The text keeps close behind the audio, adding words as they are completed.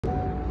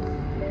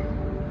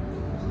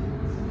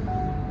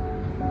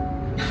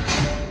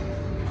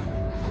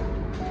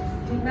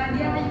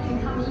Nadia, you can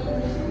come in.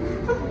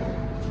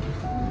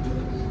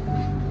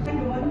 Good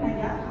morning,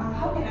 Nadia.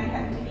 How can I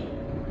help you today?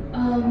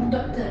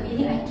 Doctor,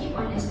 lately I keep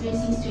on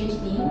experiencing strange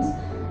things.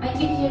 I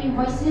keep hearing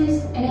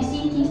voices and I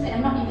see things that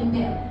are not even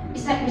there.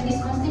 It's like there's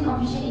this constant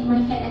confusion in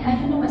my head and I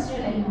don't know what's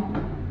real anymore.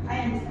 I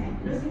understand.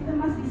 Those symptoms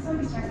must be so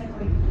distressing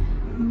for you.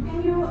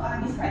 Can you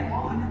describe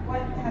more on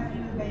what have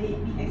you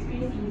been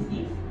experiencing these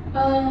days?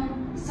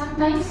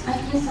 Sometimes I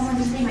hear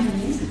someone whispering my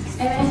name,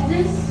 and when I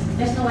turn,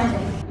 there's no one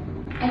there.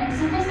 And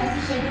sometimes I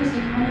see shadows in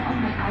the corner of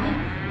my eye,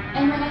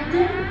 and when I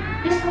turn,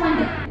 there's no one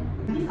there.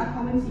 These are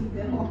common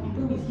symptoms of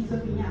people with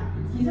schizophrenia.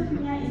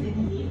 Schizophrenia is a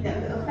disease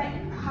that will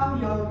affect how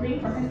your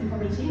brain processes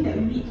information that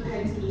will lead to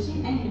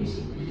hallucination and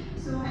delusion.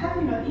 So have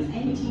you noticed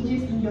any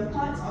changes in your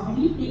thoughts or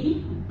belief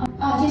lately?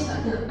 Yes,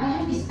 doctor. I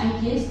have these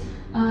ideas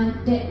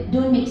that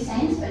don't make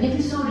sense, but they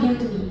feel so real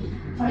to me.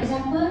 For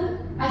example,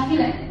 I feel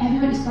like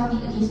everyone is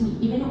plotting against me,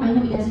 even though I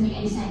know it doesn't make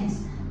any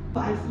sense. Oh,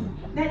 I see.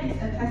 That is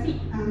a classic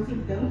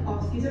symptom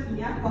of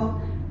schizophrenia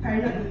called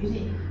paranoid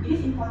delusion. It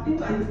is important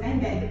to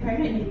understand that the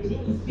paranoid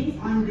delusion is based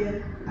on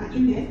the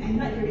illness and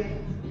not the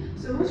reality.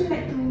 So would you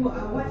like to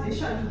watch a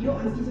short video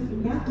on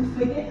schizophrenia to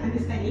further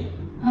understand it?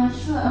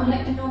 Sure, I would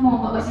like to know more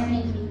about what's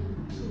happening to me.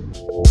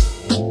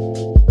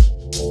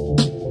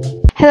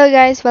 Hello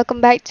guys,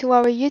 welcome back to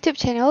our YouTube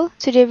channel.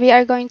 Today we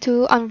are going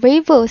to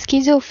unravel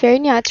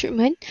schizophrenia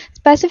treatment,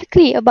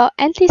 specifically about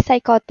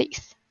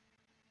antipsychotics.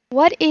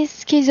 What is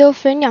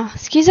schizophrenia?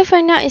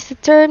 Schizophrenia is a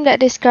term that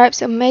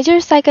describes a major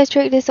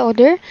psychiatric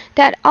disorder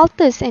that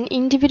alters an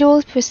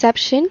individual's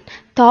perception,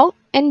 thought,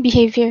 and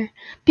behavior.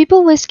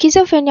 People with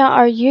schizophrenia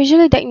are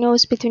usually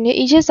diagnosed between the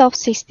ages of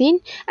 16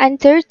 and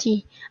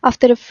 30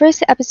 after the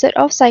first episode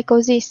of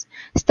psychosis.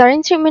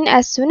 Starting treatment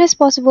as soon as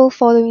possible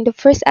following the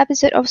first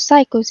episode of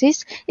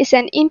psychosis is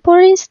an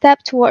important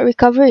step toward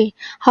recovery.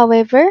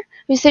 However,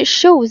 research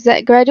shows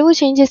that gradual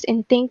changes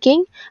in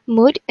thinking,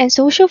 mood, and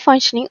social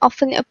functioning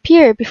often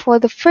appear before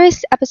the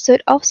first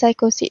episode of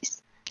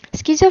psychosis.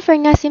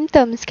 Schizophrenia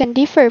symptoms can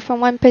differ from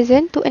one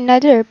person to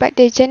another, but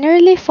they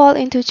generally fall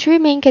into three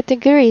main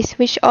categories,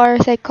 which are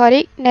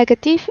psychotic,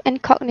 negative,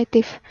 and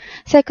cognitive.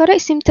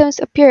 Psychotic symptoms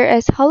appear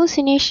as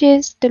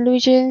hallucinations,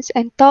 delusions,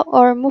 and thought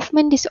or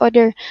movement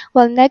disorder,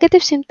 while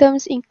negative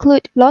symptoms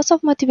include loss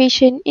of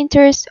motivation,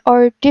 interest,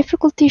 or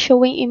difficulty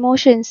showing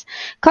emotions.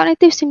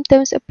 Cognitive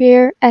symptoms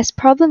appear as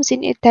problems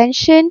in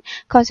attention,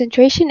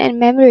 concentration, and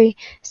memory.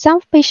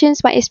 Some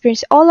patients might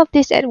experience all of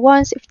this at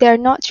once if they are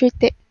not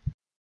treated.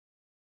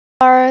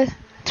 There are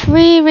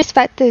three risk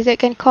factors that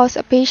can cause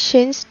a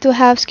patient to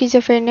have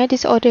schizophrenia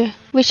disorder,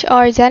 which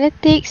are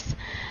genetics,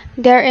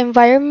 their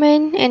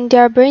environment, and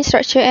their brain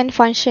structure and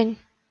function.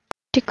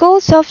 The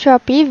goals of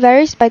therapy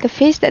varies by the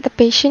phase that the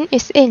patient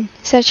is in,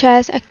 such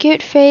as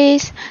acute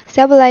phase,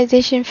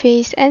 stabilization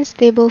phase, and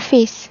stable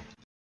phase.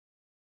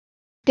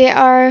 There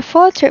are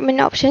 4 treatment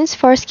options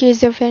for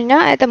schizophrenia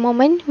at the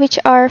moment, which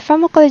are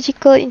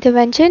pharmacological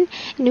intervention,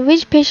 in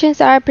which patients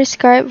are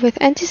prescribed with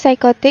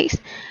antipsychotics,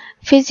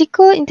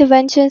 physical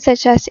interventions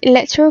such as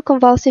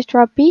electroconvulsive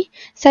therapy,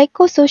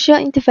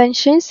 psychosocial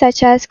interventions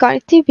such as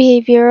cognitive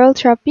behavioral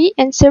therapy,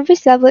 and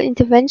service-level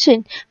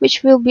intervention,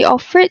 which will be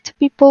offered to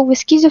people with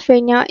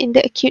schizophrenia in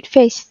the acute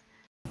phase.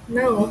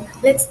 Now,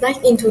 let's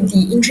dive into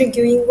the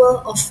intriguing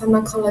world of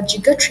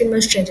pharmacological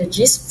treatment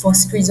strategies for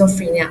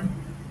schizophrenia.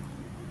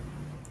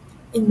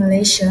 In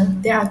Malaysia,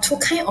 there are 2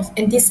 kinds of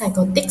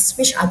antipsychotics,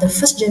 which are the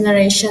first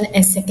generation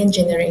and second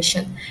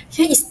generation.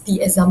 Here is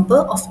the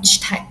example of each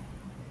type.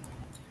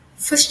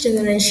 First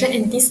generation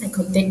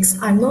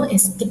antipsychotics are known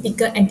as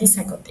typical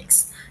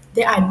antipsychotics.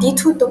 They are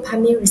D2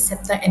 dopamine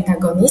receptor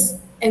antagonists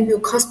and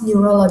will cause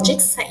neurologic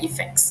side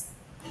effects.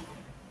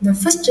 The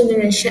first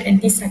generation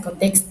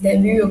antipsychotics that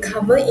we will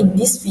cover in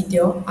this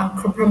video are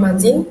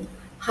chlorpromazine,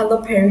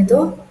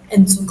 haloperidol,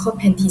 and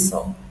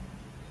zucopentazole.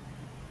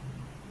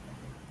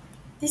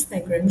 This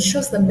diagram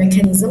shows the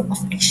mechanism of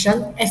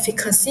action,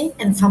 efficacy,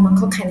 and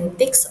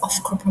pharmacokinetics of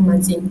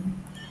chlorpromazine.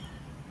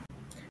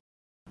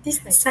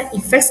 These side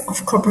effects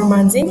of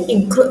chlorpromazine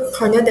include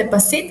corneal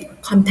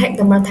deposit, contact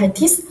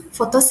dermatitis,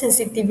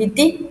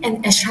 photosensitivity,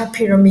 and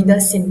extrapyramidal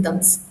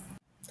symptoms.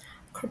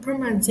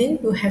 Chlorpromazine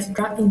will have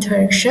drug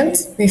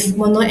interactions with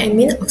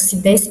monoamine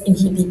oxidase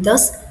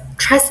inhibitors,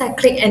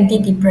 tricyclic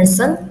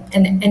antidepressant,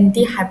 and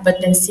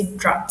antihypertensive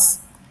drugs.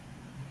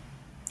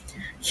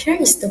 Here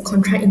is the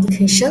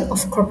contraindication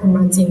of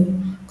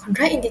chlorpromazine.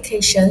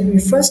 Contraindication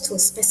refers to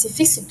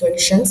specific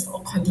situations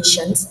or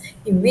conditions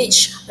in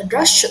which a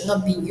drug should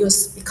not be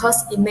used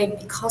because it may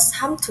cause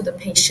harm to the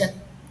patient.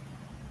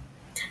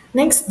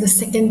 Next, the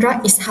second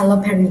drug is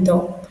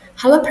haloperidol.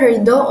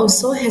 Haloperidol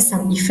also has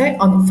some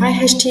effect on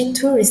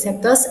 5-HT2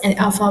 receptors and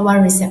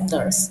alpha-1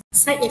 receptors.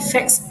 Side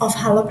effects of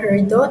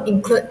haloperidol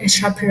include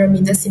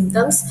extrapyramidal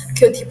symptoms,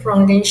 QT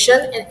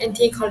prolongation, and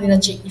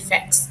anticholinergic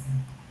effects.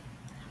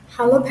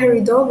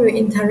 Haloperidol will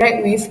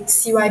interact with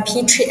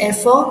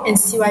CYP3A4 and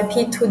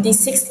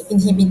CYP2D6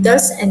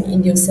 inhibitors and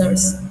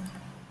inducers.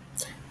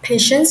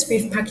 Patients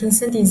with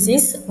Parkinson's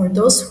disease or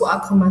those who are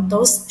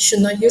comatose should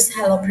not use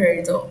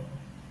haloperidol.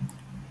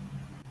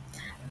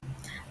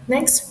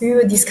 Next, we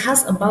will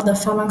discuss about the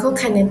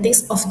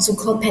pharmacokinetics of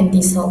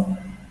zuclopentisol.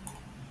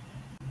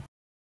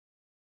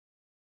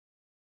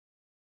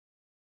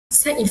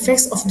 Side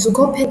effects of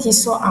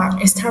zuclopentisol are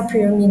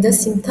extrapyramidal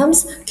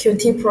symptoms,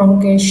 QT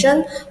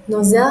prolongation,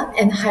 nausea,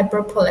 and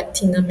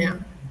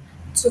hyperprolactinemia.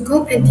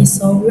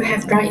 Zuclopentisol will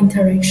have drug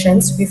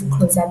interactions with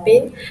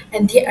clozapine,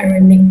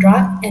 antiarrhythmic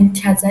drug, and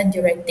thiazide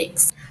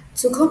diuretics.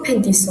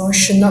 Zuclopentisol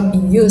should not be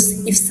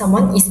used if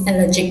someone is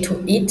allergic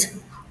to it,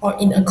 or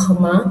in a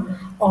coma,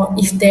 or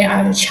if they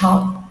are a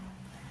child.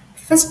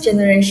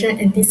 First-generation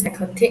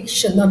antipsychotics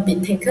should not be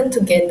taken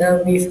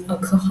together with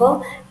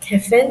alcohol,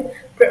 caffeine,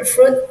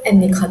 grapefruit, and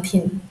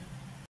nicotine.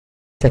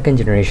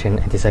 Second-generation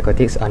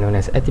antipsychotics are known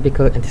as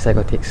atypical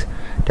antipsychotics.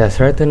 They are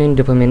serotonin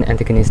dopamine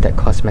antagonists that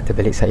cause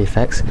metabolic side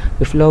effects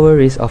with lower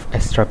risk of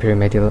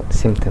extrapyramidal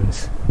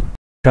symptoms.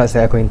 Drugs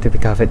that are going to be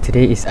covered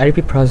today is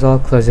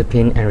aripiprazole,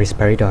 clozapine, and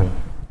risperidone.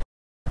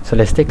 So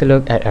let's take a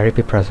look at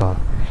aripiprazole.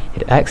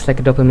 It acts like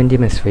a dopamine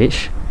dimmer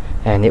switch,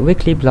 and it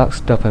weakly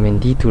blocks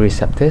dopamine D2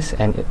 receptors,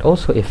 and it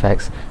also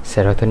affects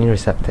serotonin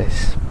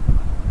receptors.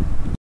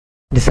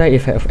 The side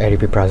effect of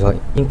aripiprazole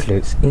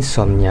includes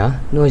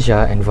insomnia,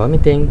 nausea and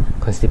vomiting,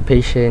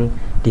 constipation,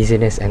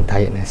 dizziness and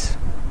tiredness.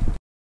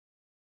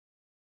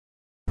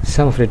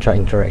 Some of the drug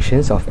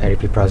interactions of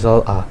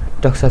aripiprazole are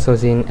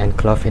doxazosine and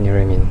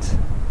chlorpheniramines.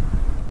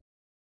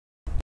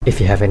 If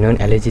you have a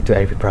known allergy to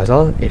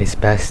aripiprazole, it is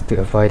best to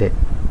avoid it.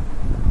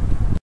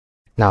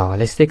 Now,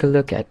 let's take a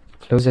look at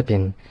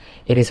clozapine.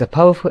 It is a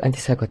powerful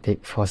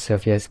antipsychotic for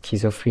severe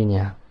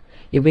schizophrenia.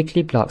 It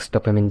weakly blocks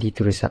dopamine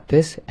D2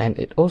 receptors, and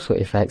it also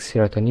affects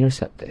serotonin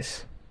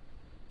receptors.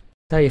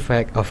 Side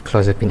effects of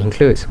clozapine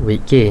includes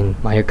weight gain,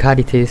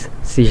 myocarditis,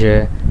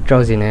 seizure,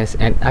 drowsiness,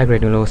 and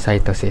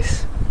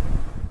agranulocytosis.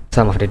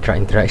 Some of the drug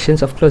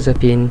interactions of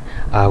clozapine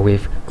are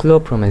with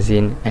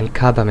chlorpromazine and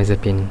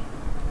carbamazepine.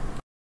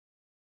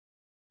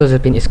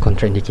 Clozapine is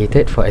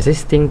contraindicated for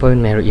existing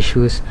bone marrow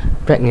issues,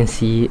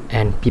 pregnancy,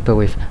 and people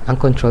with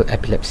uncontrolled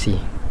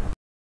epilepsy.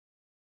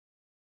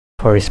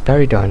 For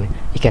risperidone,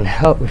 it can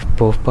help with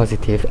both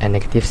positive and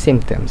negative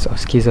symptoms of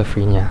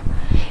schizophrenia.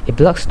 It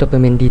blocks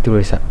dopamine D2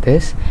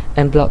 receptors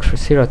and blocks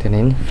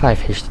serotonin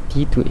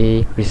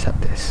 5-HT2A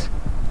receptors.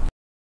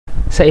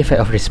 Side effect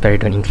of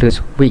risperidone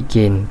includes weight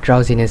gain,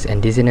 drowsiness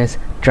and dizziness,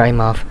 dry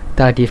mouth,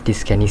 tardive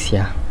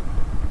dyskinesia.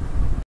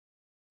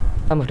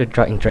 Some of the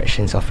drug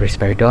interactions of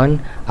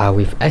risperidone are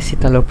with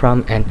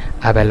escitalopram and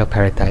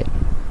abaloparatide.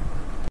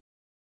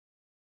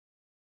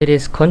 It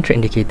is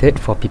contraindicated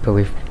for people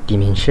with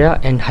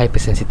dementia and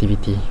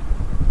hypersensitivity.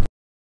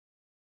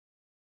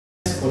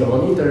 For the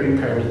monitoring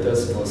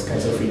parameters for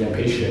schizophrenia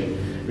patient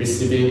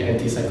receiving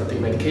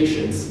antipsychotic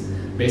medications,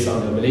 based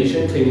on the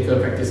Malaysian Clinical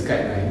Practice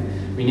Guideline,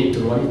 we need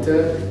to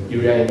monitor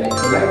urea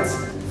electrolytes,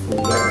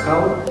 full blood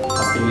count,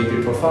 fasting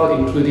lipid profile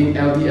including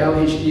LDL,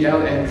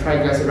 HDL and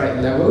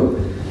triglyceride level,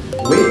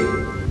 weight,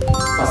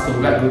 fasting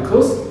blood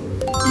glucose,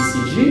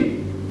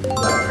 ECG,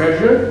 blood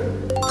pressure,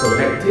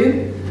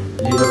 prolactin,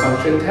 liver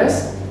function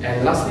test,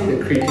 and lastly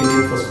the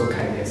creatinine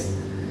phosphokinase.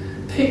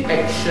 Take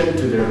action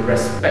to the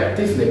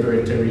respective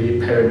laboratory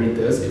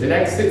parameters if it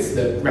exceeds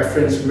the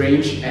reference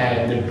range,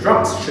 and the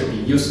drugs should be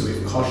used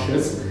with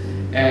cautious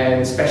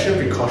and special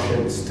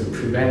precautions to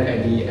prevent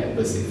any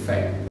adverse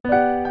effect. As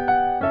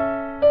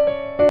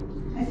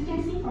you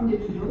can see from the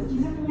video,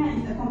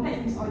 schizophrenia is a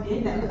complex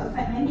disorder that will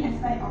affect many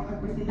aspects of a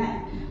person's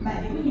life.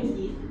 But the good news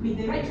is, with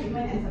the right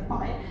treatment and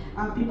support,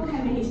 people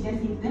can manage their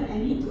symptoms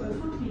and lead to a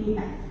fulfilling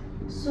life.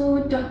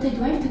 So, doctor,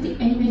 do I have to take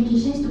any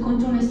medications to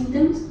control my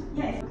symptoms?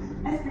 Yes,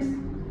 as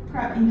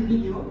prescribed in the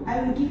video,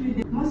 I will give you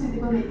the most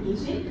suitable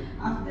medication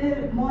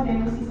after more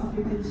diagnosis of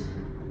your condition.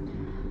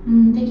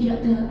 Thank you,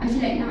 doctor. I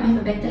feel like now I have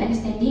a better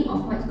understanding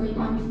of what's going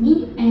on with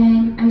me,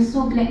 and I'm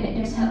so glad that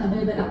there's help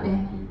available out there.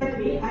 By the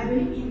way, I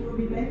believe it will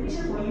be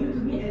beneficial for you to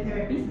meet a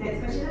therapist that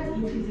specializes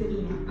in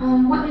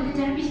schizophrenia. What will the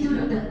therapist do,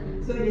 doctor?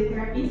 So the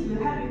therapist will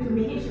help you to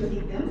manage your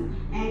symptoms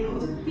and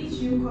also teach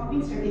you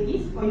coping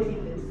strategies for your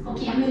symptoms.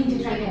 Okay, I'm willing to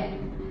try that.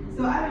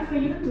 So I refer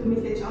you to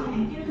Mr. Chong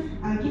and he'll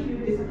give you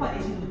the support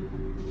that you need.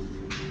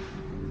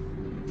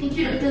 Thank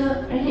you, doctor.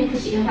 I really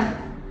appreciate your help.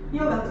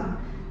 You're welcome.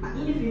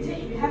 In the future,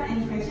 if you have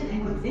any question and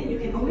concern, you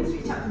can always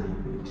reach out to me.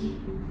 Okay.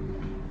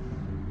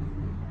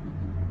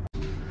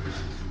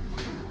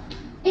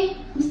 Hey,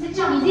 Mr.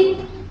 Chong, is it?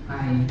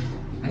 Hi,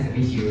 nice to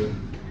meet you.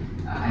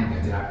 I'm a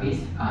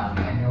therapist. May I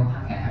know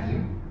how can I help you?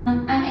 I'm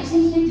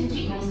actually here to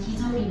treat my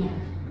schizophrenia.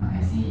 I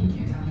see. Can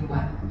you tell me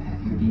what have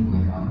you been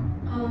going on?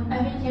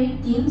 I've been hearing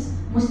things,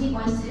 mostly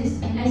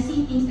voices, and I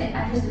see things that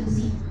others don't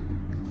see.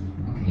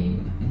 Okay,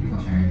 thank you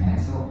for sharing that.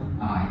 So,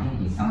 I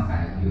think it sounds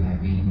like you have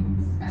been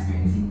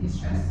experiencing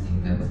distress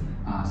symptoms.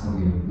 So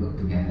we will look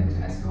together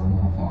to explore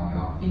more for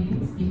your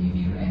feelings,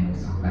 behavior, and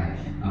also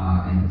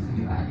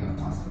your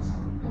thoughts also.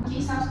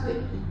 Okay, sounds good.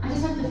 I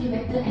just want to feel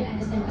better and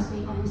understand what's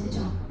going on, Mr.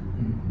 Chong.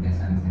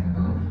 That's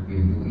understandable. We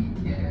will do it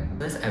together.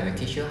 First, I will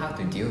teach you how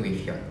to deal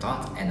with your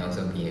thoughts and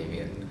also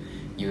behavior.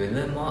 You will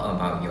learn more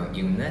about your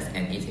illness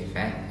and its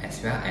effect,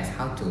 as well as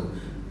how to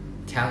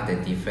tell the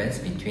difference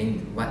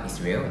between what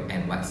is real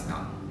and what is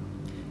not.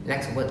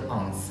 Let's work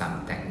on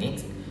some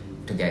techniques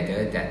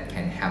together that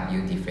can help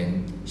you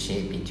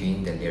differentiate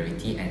between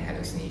delirity and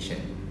hallucination.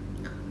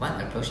 One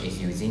approach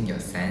is using your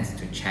sense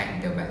to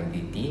check the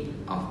validity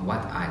of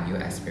what are you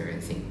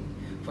experiencing.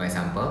 For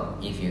example,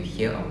 if you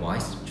hear a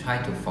voice,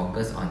 try to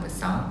focus on the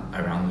sound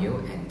around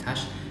you and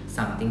touch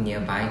something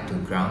nearby to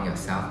ground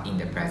yourself in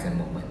the present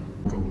moment.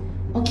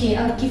 Okay,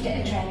 I'll give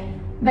that a try.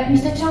 But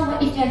Mr. Chong,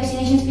 what if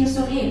hallucinations feel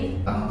so real?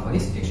 For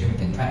this situation, we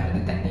can try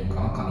another technique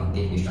called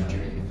cognitive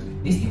restructuring.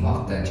 This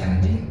involves the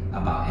challenging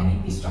about any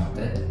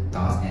disrupted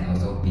thoughts and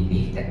also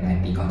beliefs that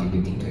might be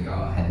contributing to your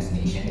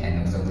hallucination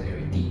and also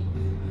delirity.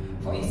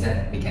 For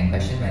instance, we can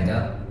question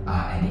whether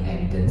any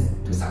evidence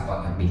to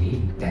support your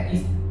belief that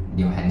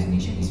your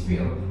hallucination is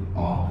real,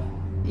 or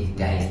if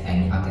there is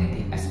any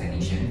alternative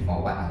explanation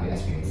for what are you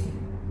experiencing.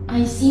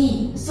 I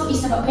see. So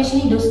it's about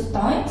questioning those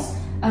thoughts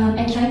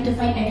and trying to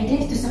find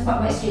evidence to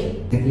support what's real.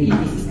 Exactly,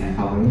 this is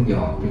empowering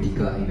your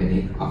critical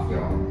evaluation of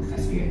your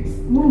experience.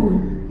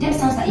 Ooh, that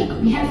sounds like it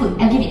could be helpful.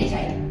 I'll give it a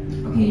try.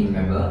 Okay,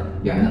 remember,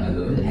 you are not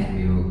alone and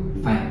we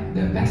will find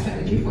the best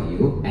strategy for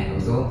you. And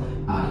also,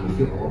 if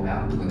you feel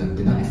overwhelmed,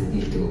 do not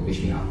hesitate to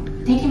reach me out.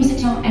 Thank you, Mr.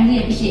 Chong. I really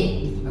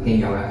appreciate it. Okay,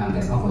 you're welcome.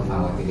 That's all for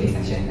our today's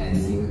session and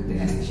see you in the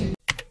next session.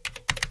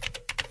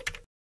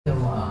 So,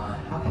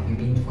 how have you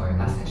been for your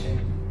last session?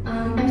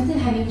 I'm still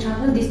having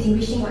trouble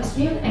distinguishing what's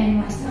real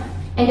and what's not.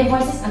 And the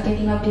voices are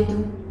getting louder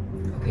too.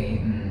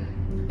 Okay,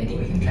 I think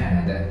we can try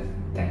another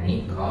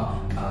technique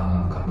called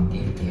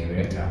cognitive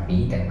behavioral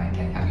therapy that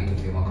can help you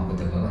to feel more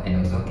comfortable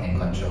and also can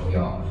control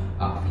your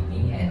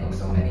feeling and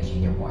also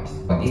managing your voice.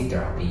 For this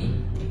therapy,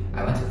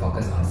 I want to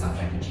focus on some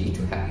strategy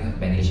to help you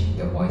managing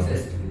the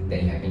voices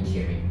that you have been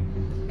hearing.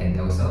 And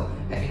also,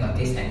 have you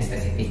noticed any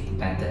specific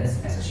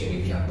patterns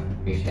associated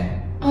with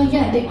them? Oh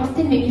yeah, they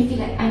often make me feel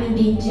like I'm in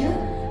danger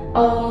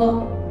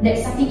or that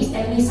something is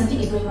telling me something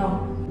is going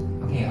wrong.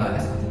 Okay,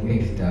 let's continue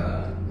with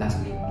the last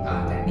week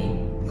technique,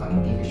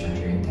 cognitive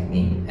restructuring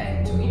technique,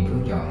 and to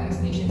improve your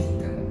hallucination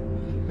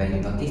symptom. When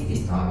you notice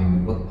this thought, we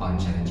will work on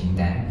challenging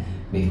them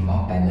with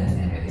more balanced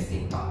and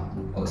realistic thought.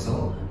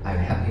 Also, I will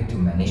help you to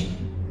manage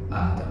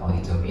the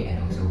auditory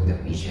and also the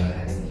visual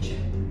hallucination.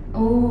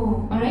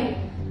 Oh, alright.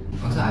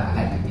 Also, I would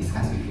like to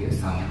discuss with you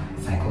some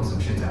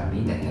psychosocial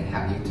therapy that can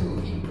help you to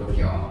improve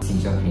your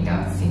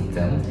schizophrenia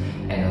symptoms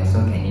and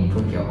also can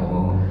improve your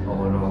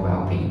overall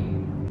well-being.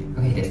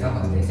 Okay, that's all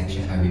for today's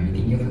section. I will be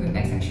meeting you for the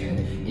next section.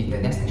 If the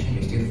next section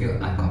you still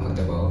feel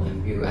uncomfortable,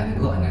 we will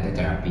undergo another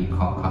therapy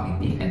called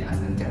cognitive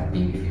enhancement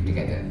therapy with you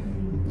together.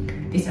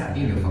 This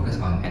therapy will focus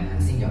on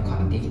enhancing your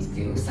cognitive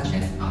skills such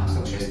as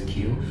social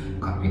skill,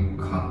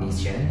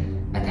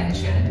 cognition,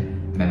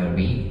 attention,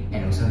 memory,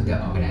 and also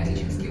the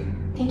organization skill.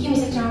 Thank you,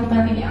 Mr. Chong, for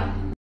helping me out.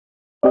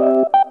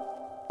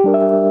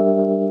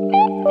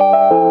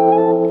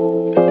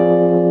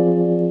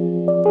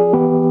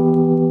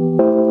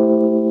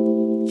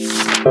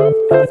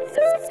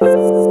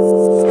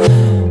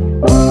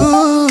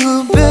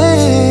 Ooh,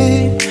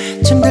 babe,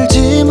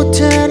 잠들지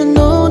못하는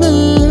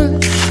오늘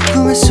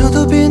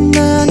꿈에서도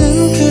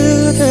빛나는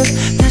그댈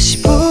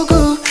다시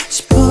보고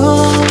싶어.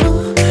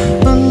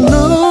 Oh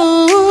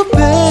no,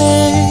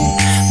 babe,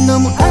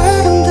 너무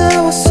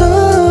아름다워서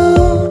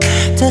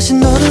다시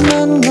너를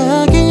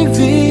만나기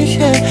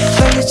위해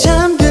빨리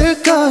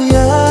잠들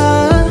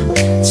거야.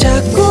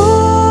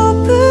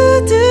 자꾸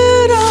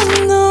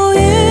부드러운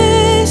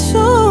너의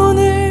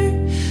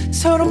손을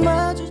서로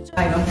마주.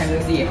 Hi, long time no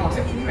see. How's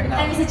your feeling right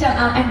Hi, now? Mr. Chong.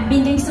 I've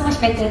been doing so much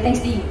better thanks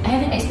to you. I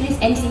haven't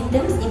experienced any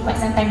symptoms in quite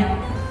some time now.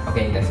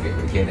 Okay, that's great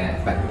to hear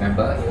that. But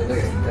remember, even though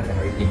your symptoms have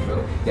already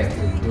improved, you have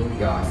to do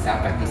your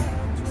self-practice,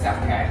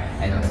 self-care,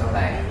 and also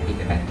like take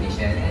the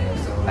medication and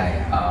also like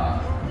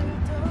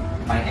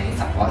find any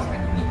support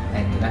when you need.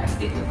 And do not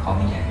hesitate to call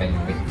me and when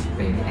you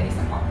need any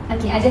support.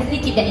 Okay, I'll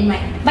definitely keep that in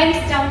mind. Bye,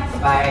 Mr. Chong.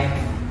 Bye.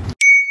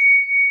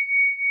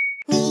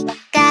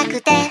 苦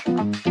くて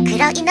黒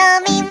い飲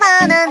み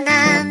物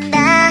なんだ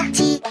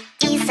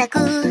小さく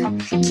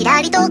キ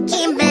ラリと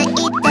きめい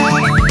て